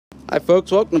Hi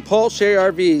folks, welcome to Paul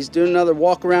Sherry RVs. Doing another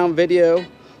walk around video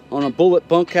on a bullet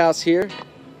bunkhouse here.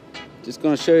 Just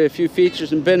going to show you a few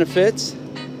features and benefits.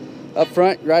 Up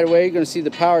front right away you're going to see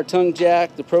the power tongue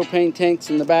jack, the propane tanks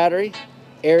in the battery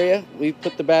area. We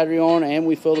put the battery on and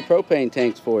we fill the propane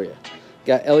tanks for you.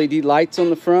 Got LED lights on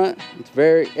the front. It's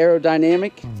very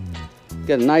aerodynamic.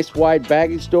 Got a nice wide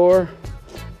baggage door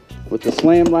with the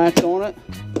slam latch on it.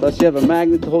 Plus you have a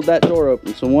magnet to hold that door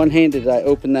open. So one-handed I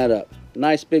open that up.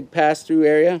 Nice big pass-through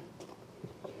area.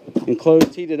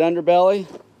 Enclosed heated underbelly.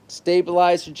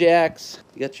 Stabilizer jacks.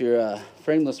 You got your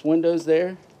frameless windows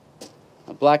there.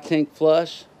 A black tank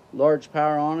flush. Large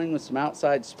power awning with some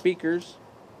outside speakers.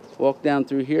 Let's walk down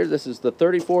through here. This is the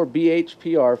 34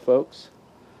 BHPR, folks.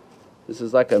 This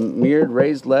is like a mirrored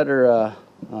raised letter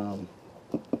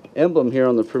emblem here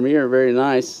on the Premier. Very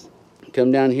nice.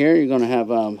 Come down here, you're going to have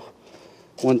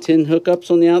 110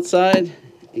 hookups on the outside.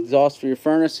 Exhaust for your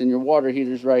furnace and your water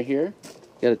heaters right here.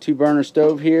 Got a 2-burner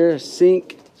stove here, a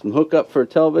sink, some hookup for a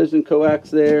television, coax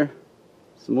there,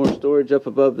 some more storage up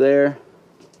above there,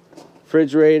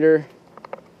 refrigerator,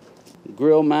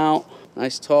 grill mount,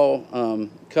 nice tall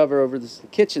cover over the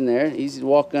kitchen there, easy to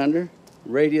walk under,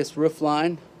 radius roof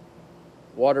line,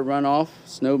 water runoff,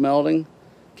 snow melting,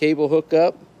 cable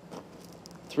hookup,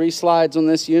 3 slides on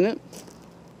this unit,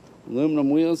 aluminum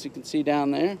wheels you can see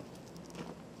down there.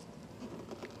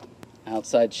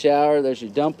 Outside shower, there's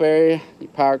your dump area. Your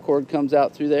power cord comes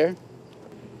out through there.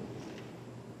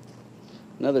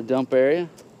 Another dump area.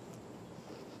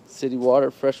 City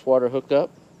water, fresh water hookup.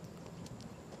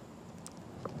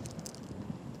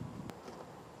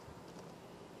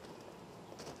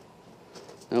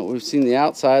 Now we've seen the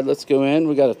outside, let's go in.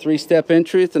 We got a 3-step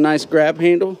entry with a nice grab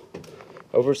handle.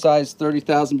 Oversized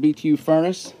 30,000 BTU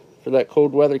furnace for that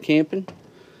cold weather camping.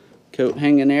 Coat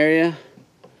hanging area.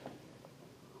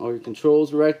 All your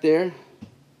controls are right there.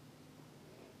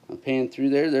 I'll pan through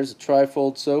there. There's a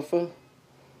tri-fold sofa.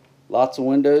 Lots of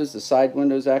windows. The side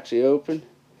windows actually open.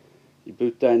 Your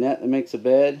boot dinette that makes a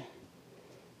bed.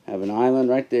 Have an island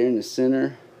right there in the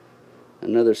center.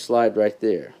 Another slide right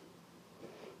there.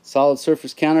 Solid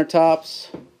surface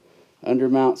countertops.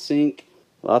 Undermount sink.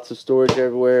 Lots of storage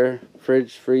everywhere.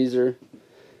 Fridge, freezer.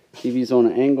 TV's on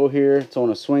an angle here. It's on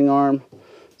a swing arm.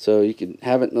 So you can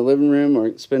have it in the living room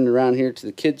or spin it around here to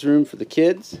the kids' room for the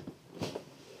kids.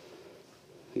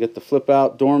 You got the flip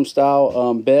out dorm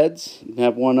style beds. You can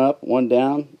have one up, one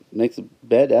down. Makes a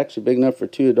bed actually big enough for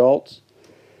 2 adults.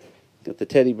 Got the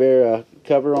teddy bear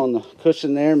cover on the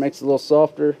cushion there. Makes it a little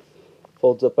softer.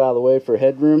 Folds up out of the way for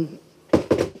headroom.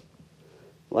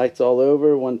 Lights all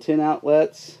over. 110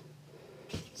 outlets.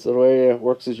 This little area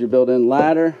works as your built-in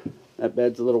ladder. That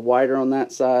bed's a little wider on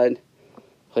that side.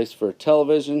 Place for a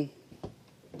television.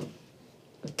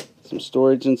 Some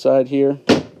storage inside here.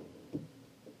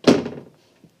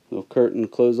 Little curtain to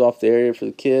close off the area for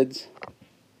the kids.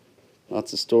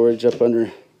 Lots of storage up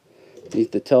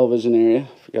underneath the television area.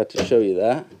 Forgot to show you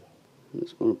that. I'm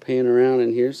just going to pan around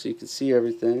in here so you can see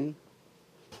everything.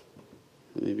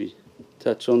 Maybe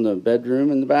touch on the bedroom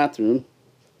and the bathroom.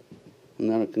 And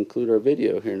that'll conclude our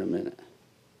video here in a minute.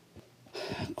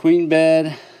 Queen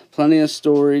bed. Plenty of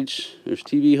storage. There's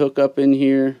TV hookup in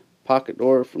here. Pocket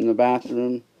door from the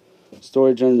bathroom.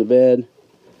 Storage under the bed.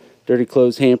 Dirty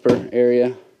clothes hamper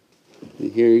area.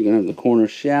 And here you're going to have the corner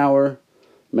shower.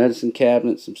 Medicine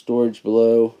cabinet. Some storage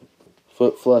below.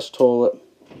 Foot flush toilet.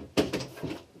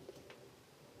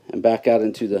 And back out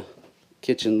into the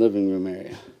kitchen living room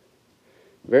area.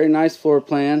 Very nice floor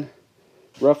plan.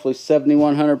 Roughly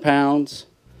 7,100 pounds.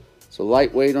 So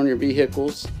lightweight on your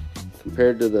vehicles.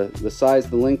 Compared to the size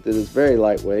and the length, it is very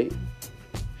lightweight.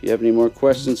 If you have any more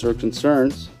questions or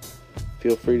concerns,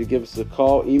 feel free to give us a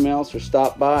call, email us, or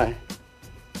stop by.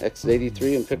 Exit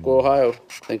 83 in Piqua, Ohio.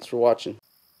 Thanks for watching.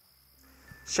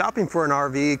 Shopping for an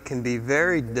RV can be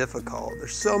very difficult.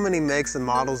 There's so many makes and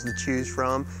models to choose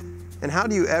from, and how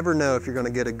do you ever know if you're going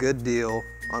to get a good deal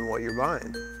on what you're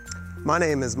buying? My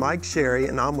name is Mike Sherry,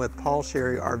 and I'm with Paul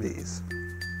Sherry RVs.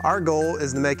 Our goal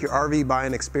is to make your RV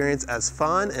buying experience as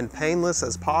fun and painless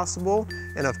as possible,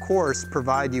 and of course,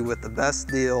 provide you with the best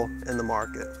deal in the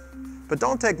market. But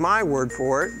don't take my word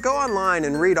for it. Go online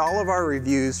and read all of our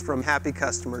reviews from happy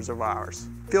customers of ours.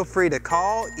 Feel free to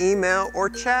call, email, or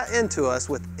chat into us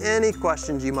with any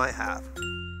questions you might have.